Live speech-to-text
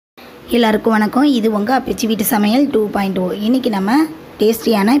எல்லாருக்கும் வணக்கம். இது உங்கள் அப்பச்சி வீட்டு சமையல் 2.0. இன்றைக்கி நம்ம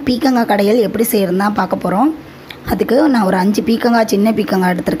டேஸ்டியான பீக்கங்காய் கடையல் எப்படி செய்கிறதுன்னு தான் பார்க்க போகிறோம். அதுக்கு நான் ஒரு 5 பீக்கங்காய், சின்ன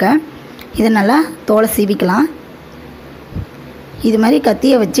பீக்கங்காய் எடுத்திருக்கேன். இதை நல்லா தோலை சீவிக்கலாம். இது மாதிரி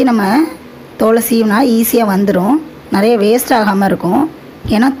கத்தியை வச்சு நம்ம தோலை சீவினா ஈஸியாக வந்துடும். நிறைய வேஸ்ட் ஆகாமல் இருக்கும்.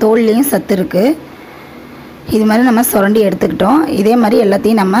 ஏன்னா தோல்லையும் சத்து இருக்குது. இது மாதிரி நம்ம சுரண்டி எடுத்துக்கிட்டோம். இதே மாதிரி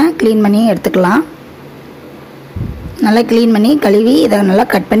எல்லாத்தையும் நம்ம க்ளீன் பண்ணி எடுத்துக்கலாம். நல்லா க்ளீன் பண்ணி கழுவி இதை நல்லா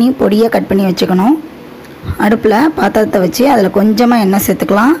கட் பண்ணி பொடியாக கட் பண்ணி வச்சுக்கணும். அடுப்பில் பாத்திரத்தை வச்சு அதில் கொஞ்சமாக எண்ணெய்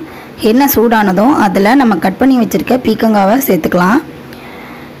சேர்த்துக்கலாம். எண்ணெய் சூடானதும் அதில் நம்ம கட் பண்ணி வச்சுருக்க பீக்கங்காவை சேர்த்துக்கலாம்.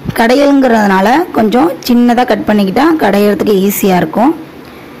 கடையலுங்கிறதுனால கொஞ்சம் சின்னதாக கட் பண்ணிக்கிட்டால் கடையிறதுக்கு ஈஸியாக இருக்கும்.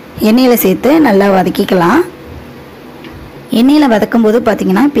 எண்ணெயில் சேர்த்து நல்லா வதக்கிக்கலாம். எண்ணெயில் வதக்கும்போது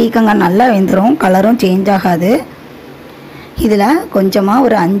பார்த்திங்கன்னா பீக்கங்காய் நல்லா வெந்துடும், கலரும் சேஞ்ச் ஆகாது. இதில் கொஞ்சமாக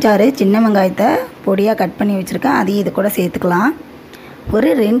ஒரு 5-6 சின்ன வெங்காயத்தை பொடியாக கட் பண்ணி வச்சுருக்கேன். அதையும் இது கூட சேர்த்துக்கலாம். ஒரு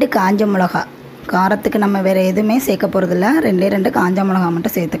 2 காஞ்ச மிளகா, காரத்துக்கு நம்ம வேறு எதுவுமே சேர்க்க போகிறதில்ல. 2 காஞ்ச மிளகா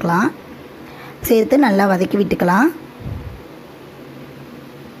மட்டும் சேர்த்துக்கலாம். சேர்த்து நல்லா வதக்கி விட்டுக்கலாம்.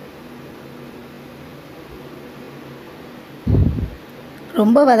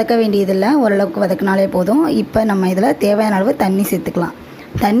 ரொம்ப வதக்க வேண்டியதில்லை, ஓரளவுக்கு வதக்கினாலே போதும். இப்போ நம்ம இதில் தேவையான அளவு தண்ணி சேர்த்துக்கலாம்.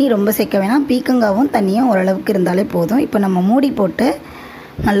 தண்ணி ரொம்ப சேர்க்க வேணாம், பீக்கங்காவும் தண்ணியும் ஓரளவுக்கு இருந்தாலே போதும். இப்போ நம்ம மூடி போட்டு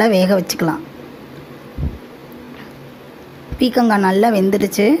நல்லா வேக வச்சுக்கலாம். பீக்கங்காய் நல்லா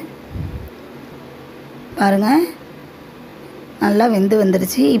வெந்துடுச்சு பாருங்கள், நல்லா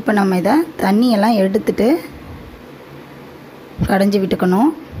வந்துடுச்சு. இப்போ நம்ம இதை தண்ணியெல்லாம் எடுத்துட்டு கடைஞ்சி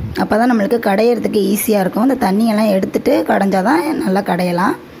விட்டுக்கணும். அப்போ தான் நம்மளுக்கு கடையிறதுக்கு ஈஸியாக இருக்கும். இந்த தண்ணியெல்லாம் எடுத்துகிட்டு கடைஞ்சால் தான் நல்லா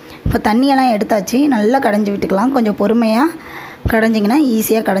கடையலாம். இப்போ தண்ணியெல்லாம் எடுத்தாச்சு, நல்லா கடைஞ்சி விட்டுக்கலாம். கொஞ்சம் பொறுமையாக கடைஞ்சிங்கன்னா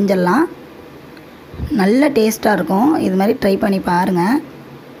ஈஸியாக கடைஞ்சிடலாம். நல்ல டேஸ்ட்டாக இருக்கும். இது மாதிரி ட்ரை பண்ணி பாருங்கள்.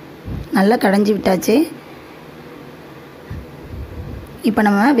 நல்லா கடைஞ்சி விட்டாச்சு. இப்போ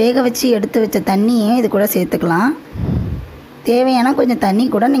நம்ம வேக வச்சு எடுத்து வச்ச தண்ணியும் இது கூட சேர்த்துக்கலாம். தேவையான கொஞ்சம் தண்ணி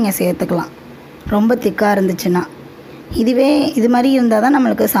கூட நீங்கள் சேர்த்துக்கலாம், ரொம்ப திக்காக இருந்துச்சுன்னா. இதுவே இது மாதிரி இருந்தால் தான்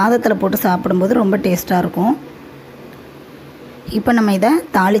நம்மளுக்கு சாதத்தில் போட்டு சாப்பிடும்போது ரொம்ப டேஸ்ட்டாக இருக்கும். இப்போ நம்ம இதை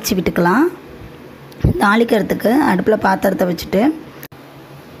தாளித்து விட்டுக்கலாம். தாளிக்கிறதுக்கு அடுப்பில் பாத்திரத்தை வச்சுட்டு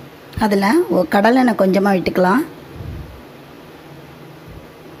அதில் கடலெண்ணெய் கொஞ்சமாக விட்டுக்கலாம்.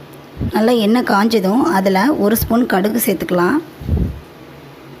 நல்லா எண்ணெய் காஞ்சதும் அதில் 1 ஸ்பூன் கடுகு சேர்த்துக்கலாம்.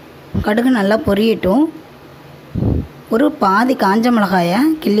 கடுகு நல்லா பொரியட்டும். ஒரு பாதி காஞ்ச மிளகாயை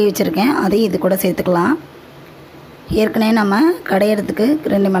கிள்ளி வச்சுருக்கேன், அதையும் இது கூட சேர்த்துக்கலாம். ஏற்கனவே நம்ம கடையிறதுக்கு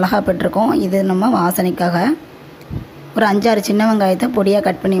 2 மிளகாய் போட்டிருக்கோம். இது நம்ம வாசனைக்காக. ஒரு 5-6 சின்ன வெங்காயத்தை பொடியாக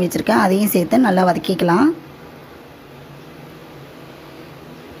கட் பண்ணி வச்சுருக்கேன், அதையும் சேர்த்து நல்லா வதக்கிக்கலாம்.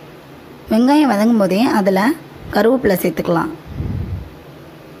 வெங்காயம் வதங்கும் போதே அதில் கருவேப்பிலை சேர்த்துக்கலாம்.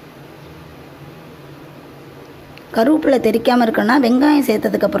 கருவேப்பிலை தெறிக்காமல் இருக்குன்னா வெங்காயம்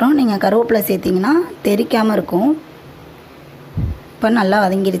சேர்த்ததுக்கப்புறம் நீங்கள் கருவேப்பிலை சேர்த்திங்கன்னா தெறிக்காமல் இருக்கும். இப்போ நல்லா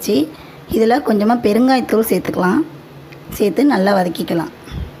வதங்கிடுச்சு. இதில் கொஞ்சமாக பெருங்காயத்தூள் சேர்த்துக்கலாம். சேர்த்து நல்லா வதக்கிக்கலாம்.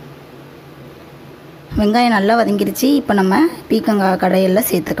 வெங்காயம் நல்லா வதங்கிடுச்சு. இப்போ நம்ம பீக்கங்காய் கடையில்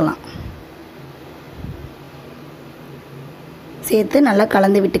சேர்த்துக்கலாம். சேர்த்து நல்லா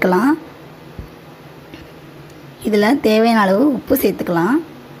கலந்து விட்டுக்கலாம். இதில் தேவையான அளவு உப்பு சேர்த்துக்கலாம்.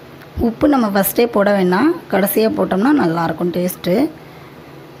 உப்பு நம்ம ஃபஸ்ட்டே போட வேண்டாம், கடைசியாக போட்டோம்னா நல்லாயிருக்கும் டேஸ்ட்டு.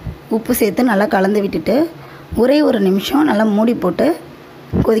 உப்பு சேர்த்து நல்லா கலந்து விட்டுட்டு ஒரே ஒரு நிமிஷம் நல்லா மூடி போட்டு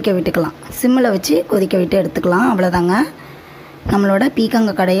கொதிக்க விட்டுக்கலாம். சிம்மில் வச்சு கொதிக்க விட்டு எடுத்துக்கலாம். அவ்வளோதாங்க, நம்மளோட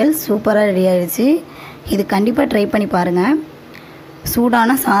பீக்கங்காய் கடையல் சூப்பராக ரெடி ஆகிடுச்சு. இது கண்டிப்பாக ட்ரை பண்ணி பாருங்கள்.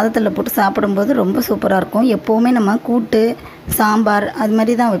 சூடான சாதத்தில் போட்டு சாப்பிடும்போது ரொம்ப சூப்பராக இருக்கும். எப்போவுமே நம்ம கூட்டு, சாம்பார் அது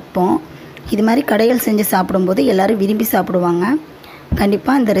மாதிரி தான் வைப்போம். இது மாதிரி கடையல் செஞ்சு சாப்பிடும்போது எல்லோரும் விரும்பி சாப்பிடுவாங்க.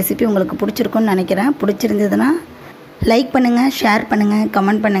 கண்டிப்பாக இந்த ரெசிபி உங்களுக்கு பிடிச்சிருக்குன்னு நினைக்கிறேன். பிடிச்சிருந்ததுன்னா லைக் பண்ணுங்கள், ஷேர் பண்ணுங்கள்,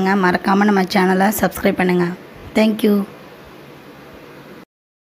 கமெண்ட் பண்ணுங்கள். மறக்காமல் நம்ம சேனலை சப்ஸ்கிரைப் பண்ணுங்கள். தேங்க்யூ.